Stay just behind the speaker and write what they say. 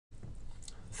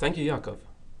Thank you, Jakov.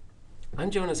 I'm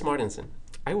Jonas Martinson.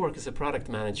 I work as a product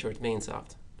manager at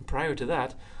Mainsoft. And prior to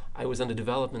that, I was on the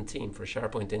development team for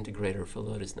SharePoint Integrator for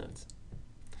Lotus Notes.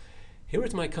 Here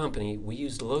at my company, we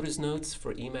use Lotus Notes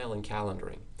for email and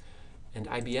calendaring, and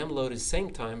IBM Lotus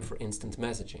SameTime for instant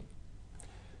messaging.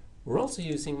 We're also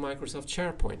using Microsoft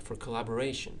SharePoint for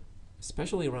collaboration,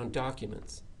 especially around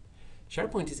documents.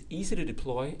 SharePoint is easy to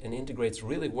deploy and integrates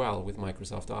really well with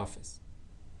Microsoft Office.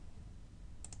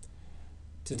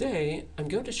 Today, I'm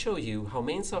going to show you how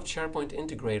Mainsoft SharePoint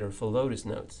Integrator for Lotus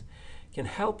Notes can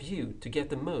help you to get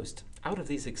the most out of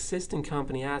these existing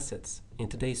company assets in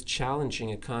today's challenging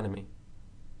economy.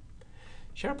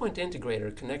 SharePoint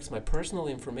Integrator connects my personal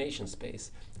information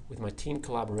space with my team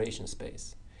collaboration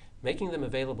space, making them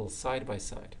available side by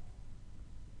side.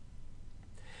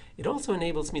 It also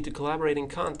enables me to collaborate in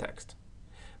context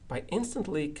by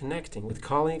instantly connecting with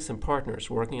colleagues and partners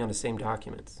working on the same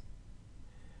documents.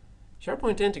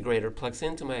 SharePoint Integrator plugs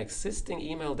into my existing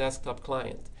email desktop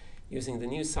client using the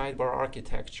new Sidebar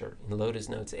Architecture in Lotus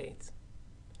Notes 8.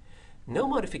 No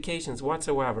modifications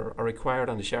whatsoever are required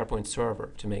on the SharePoint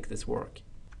server to make this work.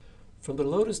 From the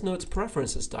Lotus Notes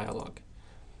Preferences dialog,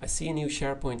 I see a new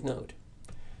SharePoint node.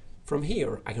 From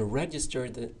here, I can register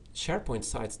the SharePoint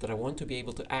sites that I want to be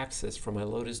able to access from my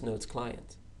Lotus Notes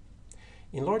client.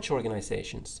 In large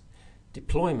organizations,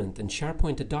 deployment and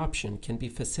SharePoint adoption can be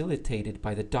facilitated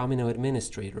by the Domino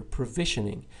administrator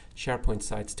provisioning SharePoint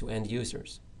sites to end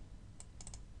users.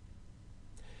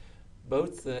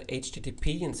 Both the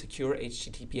HTTP and secure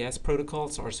HTTPS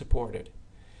protocols are supported,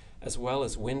 as well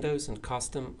as Windows and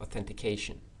custom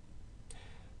authentication.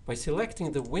 By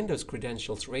selecting the Windows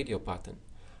Credentials radio button,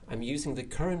 I'm using the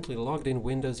currently logged in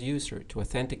Windows user to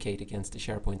authenticate against the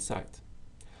SharePoint site.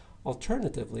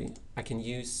 Alternatively, I can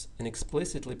use an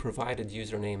explicitly provided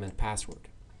username and password.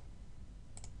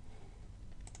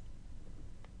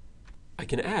 I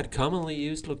can add commonly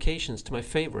used locations to my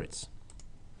favorites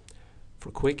for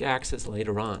quick access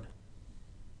later on.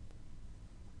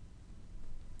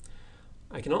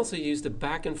 I can also use the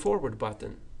back and forward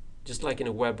button, just like in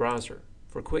a web browser,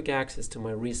 for quick access to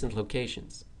my recent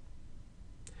locations.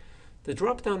 The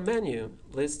drop-down menu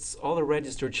lists all the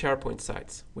registered SharePoint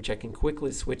sites, which I can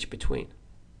quickly switch between.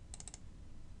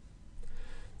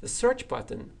 The search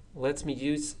button lets me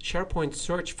use SharePoint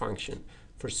search function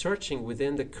for searching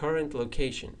within the current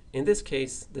location, in this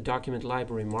case, the document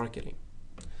library marketing.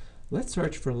 Let's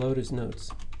search for Lotus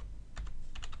Notes.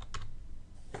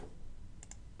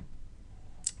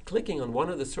 Clicking on one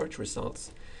of the search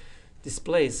results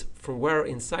displays from where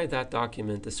inside that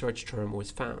document the search term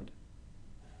was found.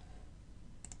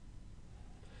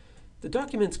 The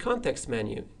document's context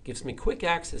menu gives me quick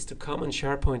access to common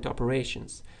SharePoint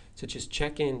operations, such as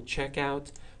check-in,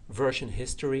 check-out, version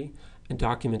history, and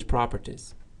document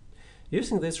properties.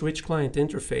 Using this rich client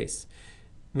interface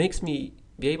makes me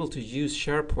be able to use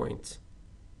SharePoint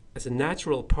as a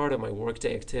natural part of my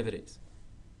workday activities.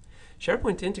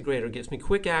 SharePoint Integrator gives me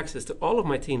quick access to all of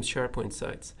my team's SharePoint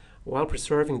sites while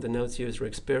preserving the Notes user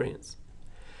experience.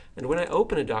 And when I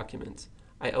open a document,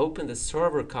 I open the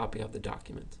server copy of the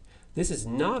document. This is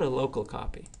not a local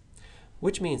copy,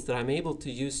 which means that I'm able to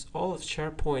use all of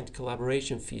SharePoint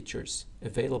collaboration features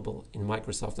available in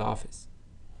Microsoft Office.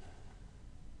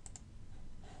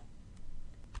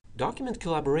 Document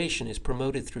collaboration is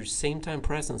promoted through same-time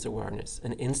presence awareness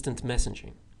and instant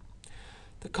messaging.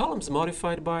 The columns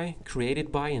modified by, created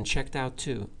by, and checked out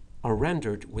to are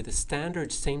rendered with a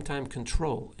standard same-time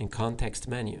control and context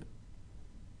menu.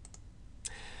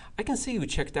 I can see who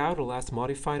checked out or last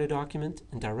modified a document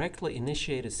and directly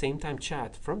initiate a same-time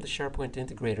chat from the SharePoint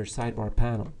Integrator sidebar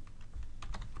panel.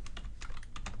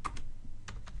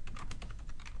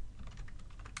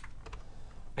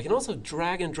 I can also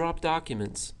drag and drop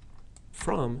documents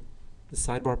from the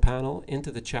sidebar panel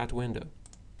into the chat window.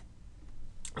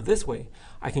 This way,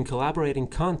 I can collaborate in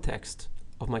context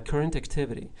of my current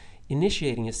activity,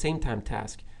 initiating a same-time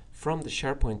task from the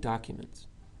SharePoint documents.